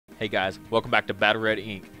Hey guys, welcome back to Battle Red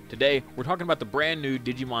Inc. Today, we're talking about the brand new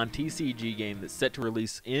Digimon TCG game that's set to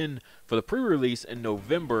release for the pre-release in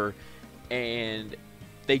November, and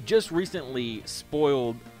they just recently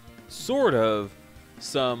spoiled, sort of,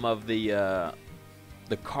 some of the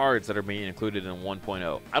cards that are being included in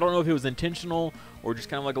 1.0. I don't know if it was intentional or just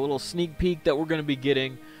kind of like a little sneak peek that we're going to be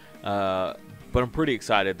getting, but I'm pretty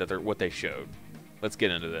excited that what they showed. Let's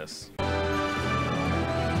get into this.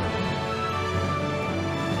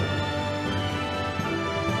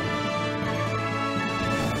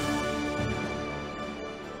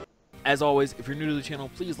 As always, if you're new to the channel,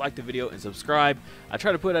 please like the video and subscribe. I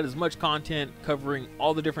try to put out as much content covering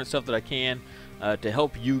all the different stuff that I can to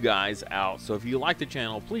help you guys out. So if you like the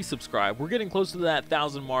channel, please subscribe. We're getting close to that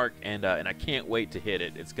 1,000 mark, and I can't wait to hit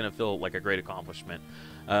it. It's going to feel like a great accomplishment.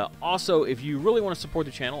 Also, if you really want to support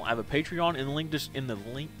the channel, I have a Patreon and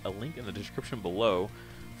a link in the description below.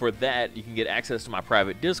 For that, you can get access to my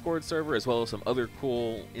private Discord server as well as some other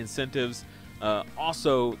cool incentives.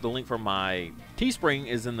 Also, the link for my Teespring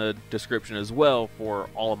is in the description as well for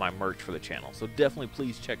all of my merch for the channel. So definitely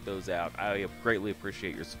please check those out. I greatly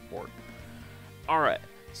appreciate your support. Alright,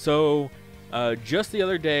 so just the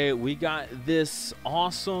other day we got this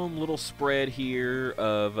awesome little spread here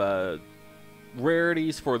of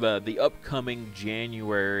rarities for the upcoming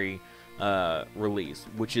January release,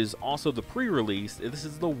 which is also the pre-release. This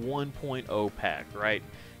is the 1.0 pack, right?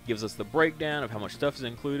 Gives us the breakdown of how much stuff is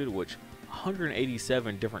included, which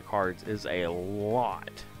 187 different cards is a lot.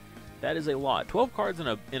 That is a lot. 12 cards in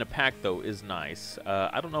a pack though is nice.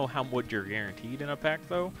 I don't know how much you're guaranteed in a pack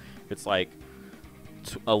though. It's like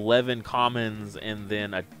 11 commons and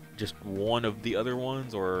then just one of the other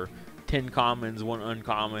ones, or 10 commons, one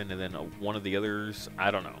uncommon, and then one of the others.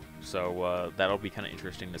 I don't know. So that'll be kind of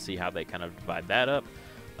interesting to see how they kind of divide that up.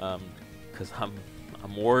 Because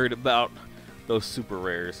I'm worried about those super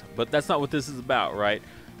rares, but that's not what this is about, right?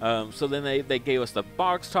 So then they gave us the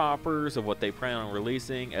box toppers of what they plan on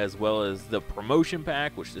releasing, as well as the promotion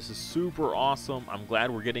pack, which this is super awesome. I'm glad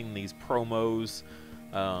we're getting these promos.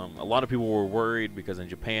 A lot of people were worried because in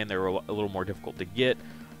Japan they were a little more difficult to get.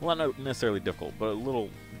 Well, not necessarily difficult, but a little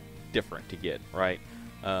different to get, right?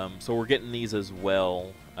 So we're getting these as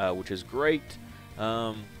well, which is great.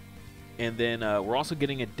 And then we're also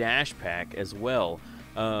getting a dash pack as well.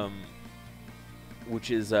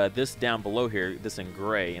 Which is this down below here, this in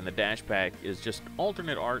gray, and the dash pack is just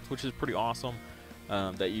alternate arts, which is pretty awesome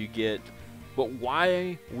that you get. But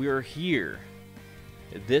why we're here,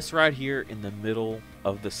 this right here in the middle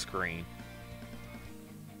of the screen,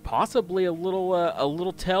 possibly a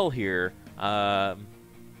little tell here, not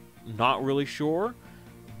really sure,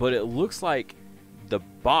 but it looks like the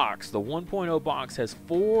box, the 1.0 box, has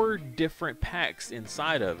 4 different packs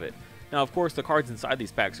inside of it. Now of course the cards inside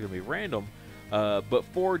these packs are going to be random, but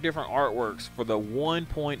 4 different artworks for the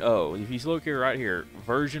 1.0. If you look here, right here,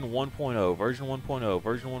 version 1.0, version 1.0,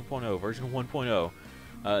 version 1.0, version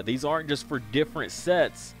 1.0. These aren't just for different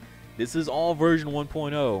sets. This is all version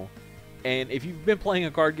 1.0. And if you've been playing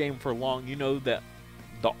a card game for long, you know that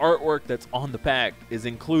the artwork that's on the pack is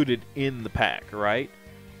included in the pack, right?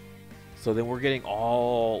 So then we're getting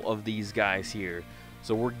all of these guys here.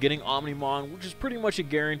 So we're getting Omnimon, which is pretty much a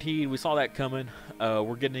guaranteed. We saw that coming.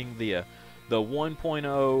 We're getting the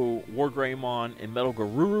 1.0 Wargreymon and Metal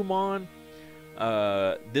Garurumon.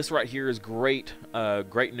 This right here is great,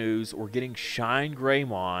 great news. We're getting Shine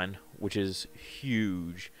Greymon, which is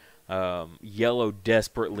huge. Yellow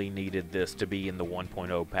desperately needed this to be in the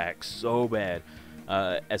 1.0 pack so bad.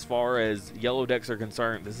 As far as yellow decks are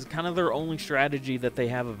concerned, this is kind of their only strategy that they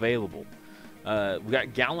have available. We got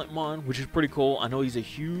Gallantmon, which is pretty cool. I know he's a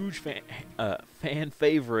huge fan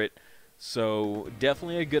favorite. So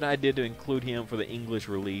definitely a good idea to include him for the English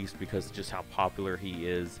release because of just how popular he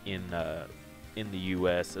is in the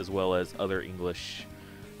U.S. as well as other English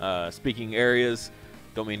speaking areas.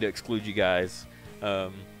 Don't mean to exclude you guys.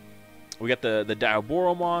 We got the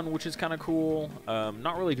Diaboromon, which is kind of cool.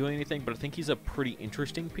 Not really doing anything, but I think he's a pretty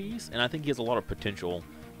interesting piece, and I think he has a lot of potential,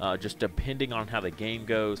 just depending on how the game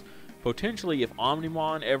goes. Potentially, if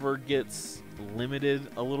Omnimon ever gets limited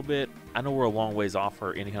a little bit, I know we're a long ways off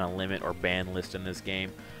for any kind of limit or ban list in this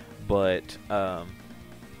game, but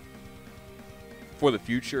for the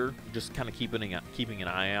future, just kind of keeping an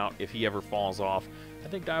eye out. If he ever falls off, I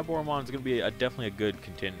think Diaboromon is going to be definitely a good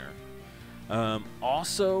contender.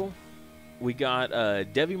 Also, we got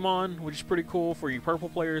Devimon, which is pretty cool for you purple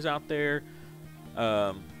players out there.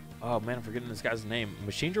 Oh man, I'm forgetting this guy's name.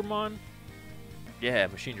 Machinedramon? Yeah,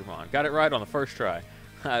 Machinedramon. Got it right on the first try.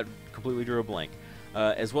 I completely drew a blank.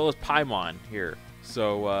 As well as Paimon here.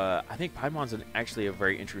 So I think Paimon's actually a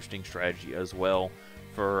very interesting strategy as well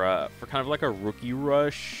for kind of like a rookie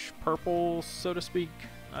rush purple, so to speak,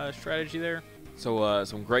 strategy there. So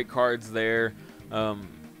some great cards there. I'm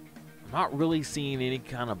not really seeing any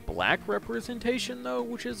kind of black representation though,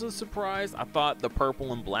 which is a surprise. I thought the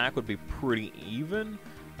purple and black would be pretty even.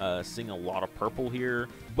 Seeing a lot of purple here,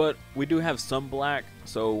 but we do have some black,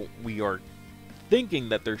 so we are thinking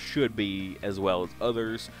that there should be as well as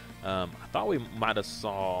others. I thought we might have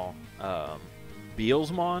saw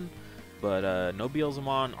Beelzemon, but no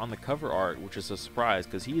Beelzemon on the cover art, which is a surprise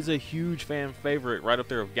because he's a huge fan favorite right up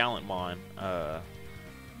there with Gallantmon.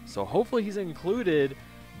 So hopefully he's included,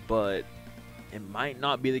 but it might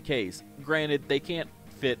not be the case. Granted, they can't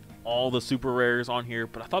fit all the super rares on here,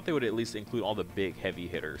 but I thought they would at least include all the big heavy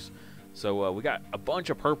hitters. So we got a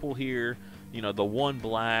bunch of purple here, you know, the one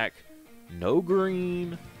black, no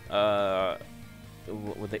green,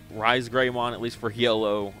 with the Rise Greymon, at least for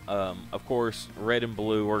yellow. Of course, red and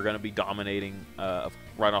blue are going to be dominating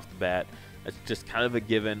right off the bat. It's just kind of a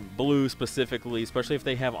given. Blue specifically, especially if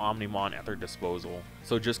they have Omnimon at their disposal.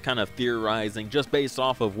 So just kind of theorizing, just based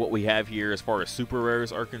off of what we have here as far as super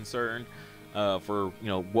rares are concerned, for, you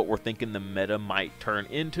know, what we're thinking the meta might turn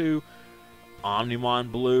into.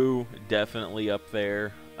 Omnimon Blue, definitely up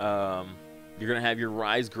there. You're going to have your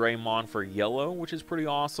Rise Greymon for yellow, which is pretty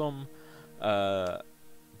awesome.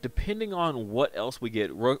 Depending on what else we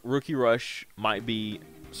get, Rookie Rush might be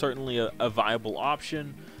certainly a viable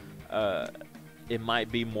option. It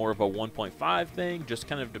might be more of a 1.5 thing, just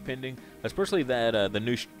kind of depending. Especially that the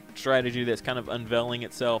new strategy that's kind of unveiling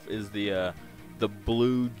itself is the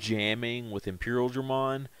blue jamming with Imperial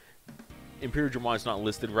Dramon. Imperial Dramon is not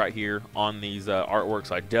listed right here on these artworks,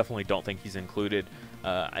 so I definitely don't think he's included.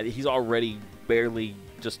 He's already barely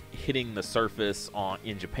just hitting the surface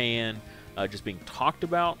in Japan, just being talked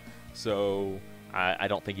about, so I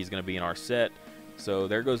don't think he's going to be in our set. So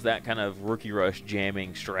there goes that kind of Rookie Rush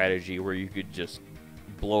jamming strategy where you could just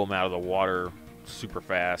blow him out of the water super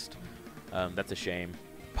fast. That's a shame.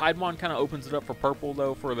 Piedmon kind of opens it up for purple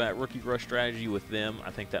though, for that Rookie Rush strategy with them.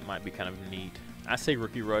 I think that might be kind of neat. I say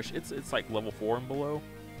Rookie Rush, it's like level 4 and below.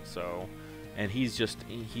 So, and he's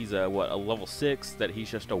a level 6 that he's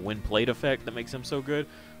just a wind plate effect that makes him so good.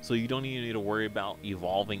 So you don't even need to worry about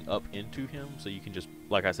evolving up into him. So you can just,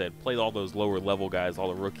 like I said, play all those lower level guys, all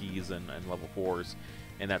the rookies and level 4s,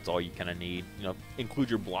 and that's all you kind of need. You know, include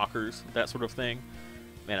your blockers, that sort of thing.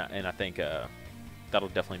 And I think that'll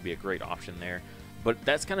definitely be a great option there. But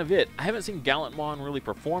that's kind of it. I haven't seen Gallantmon really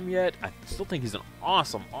perform yet. I still think he's an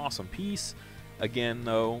awesome, awesome piece. Again,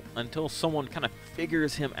 though, until someone kind of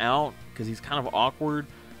figures him out, because he's kind of awkward,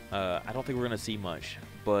 I don't think we're going to see much.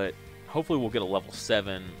 But hopefully we'll get a level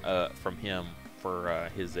 7 from him for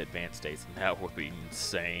his advanced states, and that would be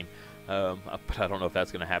insane. But I don't know if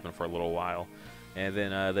that's going to happen for a little while. And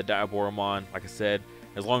then the Diaboromon, like I said,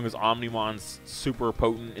 as long as Omnimon's super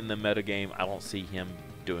potent in the metagame, I don't see him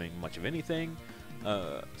doing much of anything.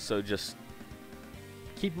 So just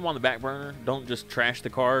keep him on the back burner. Don't just trash the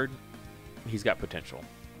card. He's got potential.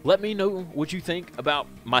 Let me know what you think about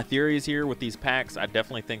my theories here with these packs. I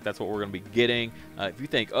definitely think that's what we're going to be getting. If you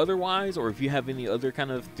think otherwise, or if you have any other kind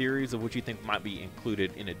of theories of what you think might be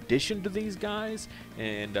included in addition to these guys,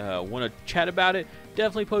 and want to chat about it,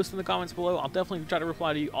 definitely post in the comments below. I'll definitely try to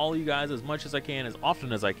reply to all of you guys as much as I can, as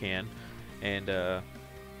often as I can. And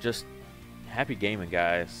just happy gaming,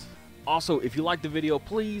 guys. Also, if you liked the video,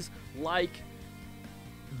 please like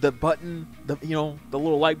the button, the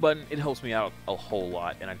little like button. It helps me out a whole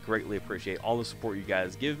lot, and I greatly appreciate all the support you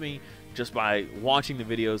guys give me just by watching the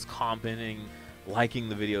videos, commenting, liking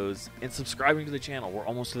the videos, and subscribing to the channel. We're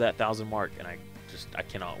almost to that 1,000 mark, and I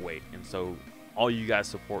cannot wait. And so all you guys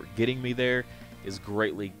support getting me there is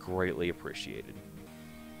greatly, greatly appreciated.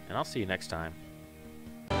 And I'll see you next time.